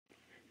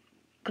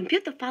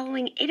Compute the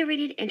following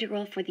iterated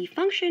integral for the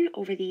function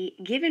over the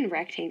given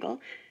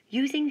rectangle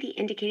using the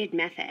indicated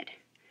method.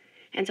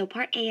 And so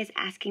part A is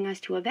asking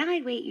us to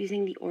evaluate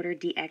using the order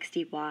dx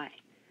dy.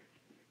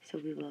 So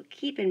we will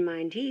keep in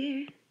mind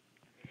here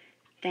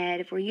that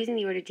if we're using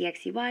the order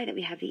dx dy, that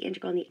we have the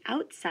integral on the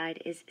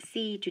outside is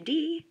c to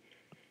d,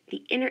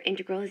 the inner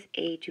integral is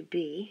a to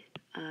b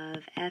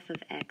of f of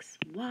x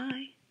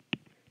y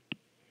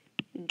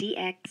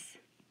dx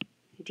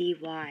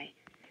dy.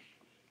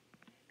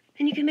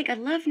 And you can make a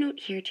love note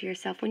here to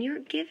yourself. When you're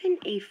given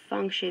a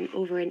function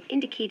over an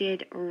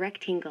indicated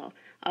rectangle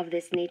of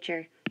this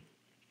nature,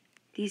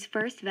 these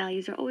first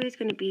values are always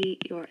going to be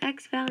your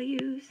x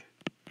values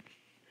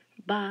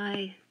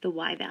by the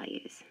y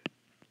values.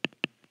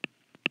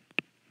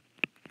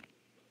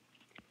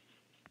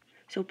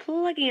 So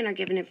plugging in our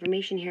given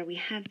information here, we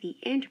have the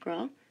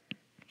integral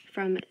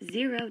from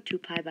 0 to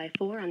pi by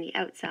 4 on the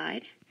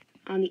outside.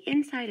 On the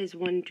inside is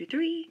 1 to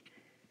 3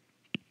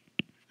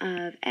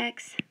 of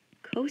x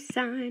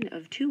cosine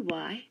of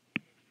 2y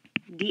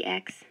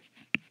dx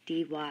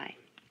dy.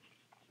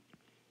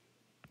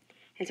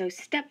 And so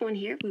step 1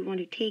 here, we want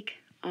to take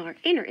our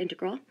inner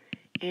integral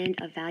and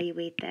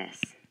evaluate this.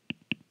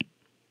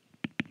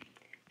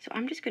 So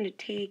I'm just going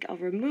to I'll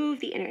remove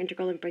the inner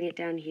integral and bring it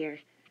down here.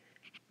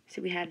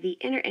 So we have the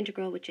inner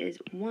integral, which is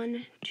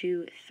 1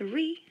 to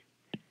 3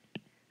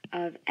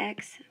 of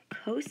x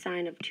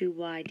cosine of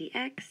 2y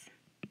dx.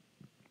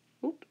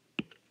 Oop.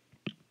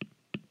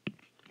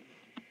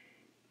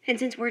 And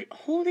since we're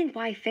holding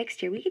y fixed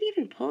here, we could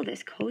even pull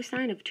this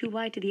cosine of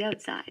 2y to the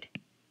outside.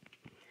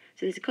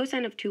 So this is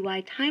cosine of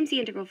 2y times the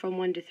integral from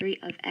 1 to 3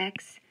 of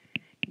x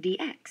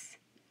dx.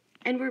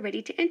 And we're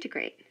ready to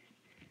integrate.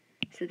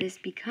 So this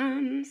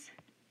becomes,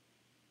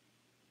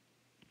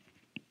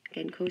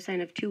 again,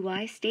 cosine of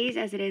 2y stays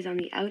as it is on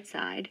the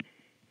outside,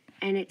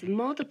 and it's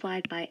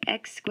multiplied by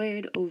x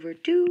squared over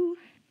 2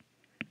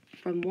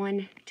 from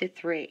 1 to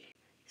 3.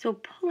 So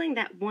pulling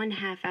that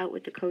 1/2 out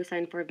with the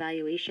cosine for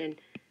evaluation,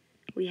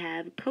 we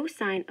have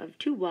cosine of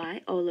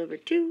 2y all over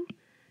 2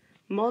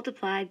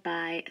 multiplied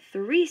by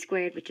 3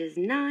 squared, which is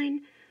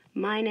 9,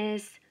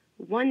 minus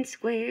 1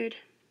 squared,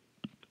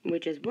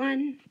 which is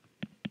 1.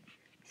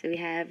 So we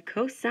have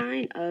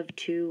cosine of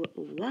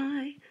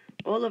 2y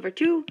all over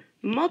 2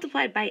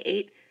 multiplied by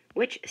 8,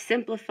 which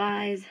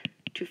simplifies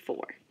to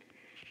 4.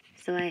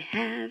 So I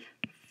have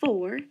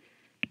 4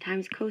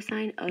 times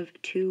cosine of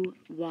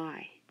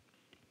 2y.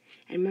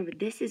 And remember,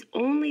 this is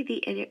only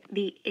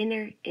the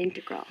inner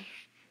integral.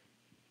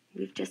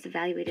 We've just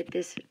evaluated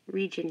this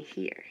region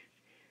here.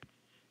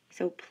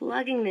 So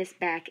plugging this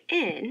back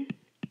in,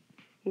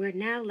 we're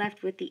now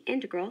left with the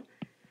integral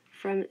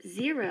from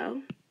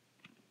 0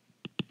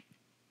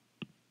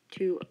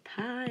 to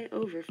pi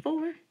over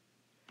 4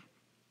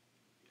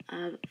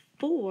 of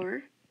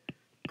 4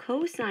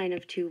 cosine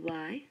of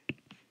 2y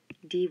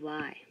dy.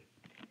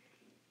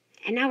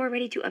 And now we're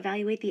ready to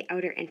evaluate the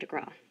outer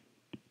integral.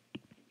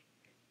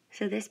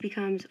 So this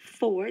becomes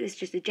 4, this is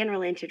just a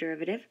general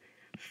antiderivative,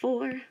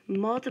 4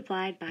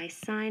 multiplied by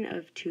sine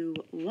of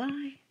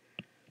 2y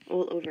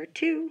all over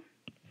 2.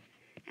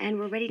 And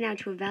we're ready now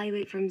to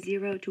evaluate from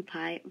 0 to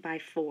pi by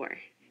 4.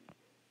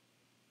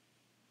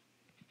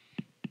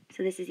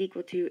 So this is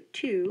equal to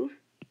 2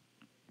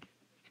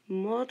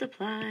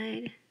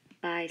 multiplied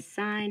by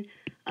sine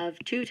of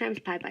 2 times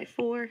pi by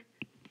 4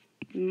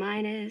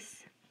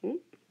 minus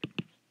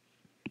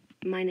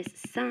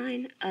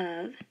sine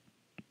of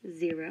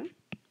 0.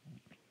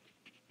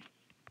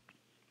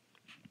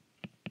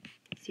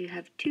 So you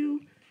have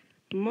 2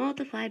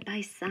 multiplied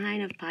by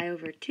sine of pi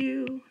over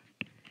 2.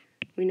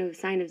 We know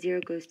sine of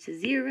 0 goes to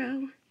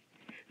 0.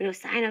 We know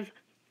sine of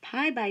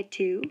pi by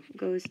 2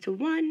 goes to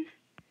 1.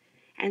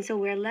 And so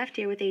we're left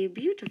here with a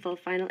beautiful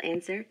final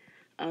answer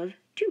of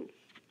 2.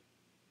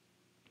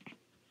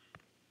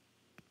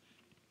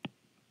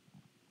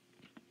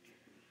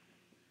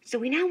 So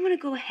we now want to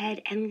go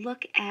ahead and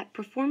look at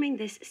performing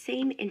this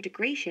same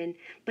integration,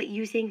 but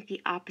using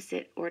the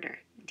opposite order,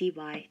 dy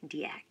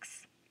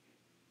dx.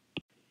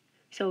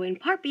 So in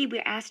part B,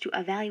 we're asked to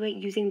evaluate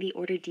using the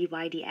order dy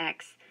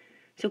dx.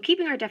 So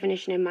keeping our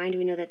definition in mind,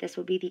 we know that this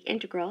will be the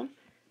integral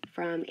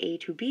from a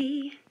to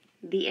b,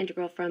 the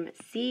integral from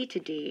c to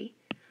d,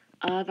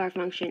 of our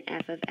function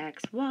f of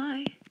x,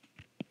 y,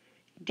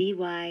 dy,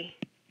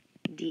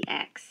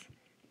 dx.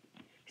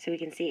 So we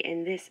can see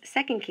in this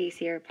second case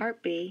here,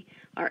 part B,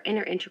 our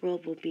inner integral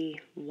will be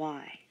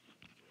y.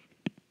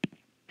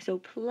 So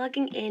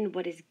plugging in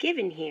what is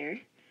given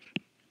here,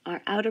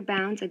 our outer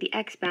bounds are the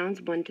x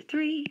bounds 1 to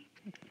 3.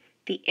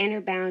 The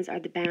inner bounds are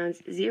the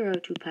bounds 0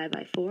 to pi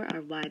by 4,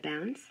 our y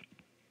bounds.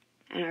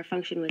 And our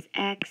function was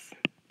x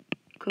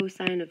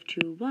cosine of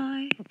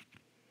 2y.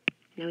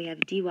 Now we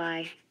have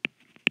dy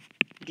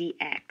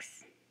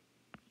dx.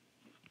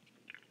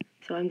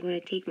 So I'm going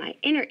to take my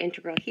inner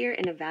integral here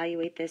and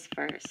evaluate this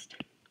first.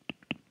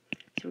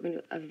 So we're going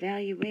to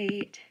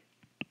evaluate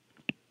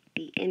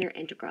the inner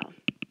integral.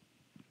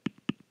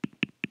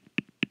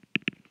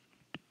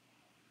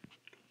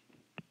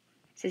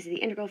 So this is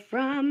the integral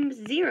from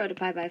 0 to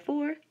pi by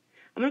 4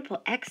 I'm going to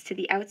pull x to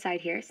the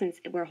outside here since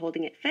we're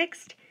holding it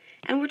fixed,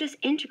 and we're just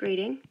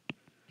integrating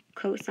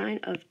cosine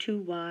of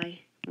 2y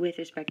with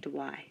respect to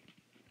y.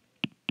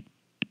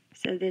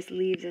 So this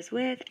leaves us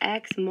with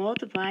x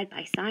multiplied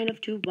by sine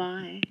of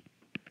 2y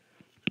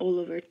all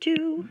over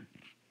 2,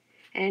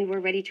 and we're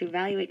ready to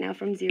evaluate now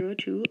from 0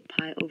 to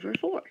pi over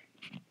 4.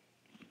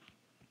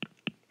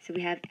 So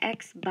we have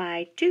x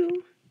by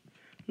 2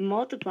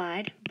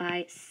 multiplied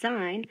by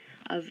sine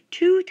of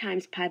 2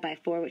 times pi by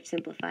 4, which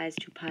simplifies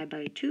to pi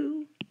by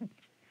 2,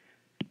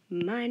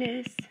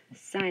 minus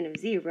sine of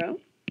 0.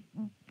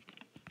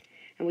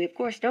 And we, of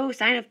course, know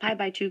sine of pi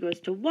by 2 goes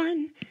to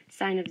 1.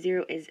 Sine of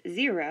 0 is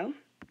 0,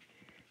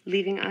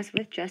 leaving us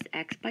with just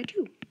x by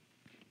 2.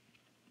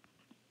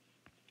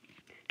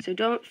 So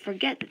don't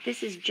forget that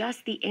this is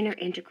just the inner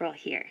integral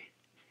here.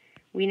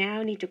 We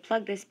now need to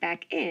plug this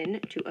back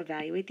in to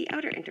evaluate the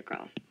outer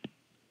integral.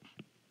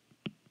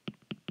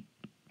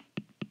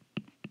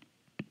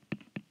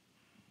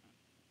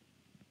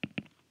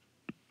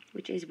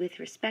 Which is with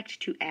respect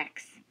to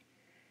x.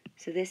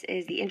 So this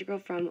is the integral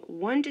from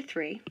 1 to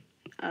 3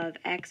 of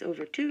x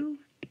over 2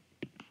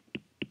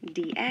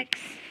 dx,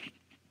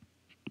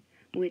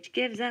 which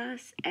gives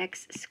us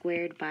x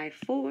squared by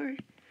 4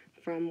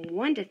 from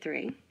 1 to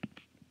 3.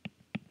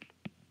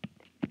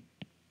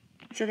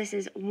 So this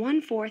is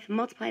 1/4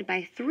 multiplied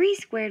by 3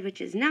 squared, which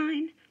is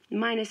 9,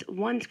 minus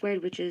 1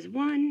 squared, which is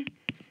 1.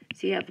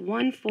 So you have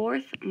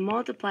 1/4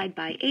 multiplied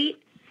by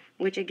 8,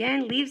 which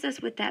again leaves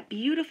us with that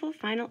beautiful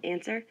final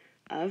answer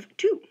of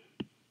 2.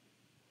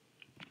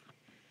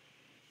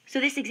 So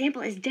this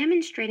example is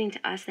demonstrating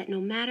to us that no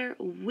matter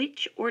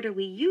which order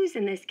we use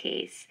in this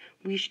case,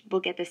 we'll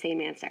get the same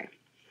answer.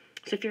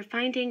 So if you're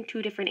finding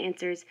two different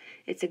answers,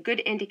 it's a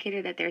good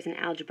indicator that there's an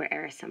algebra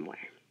error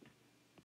somewhere.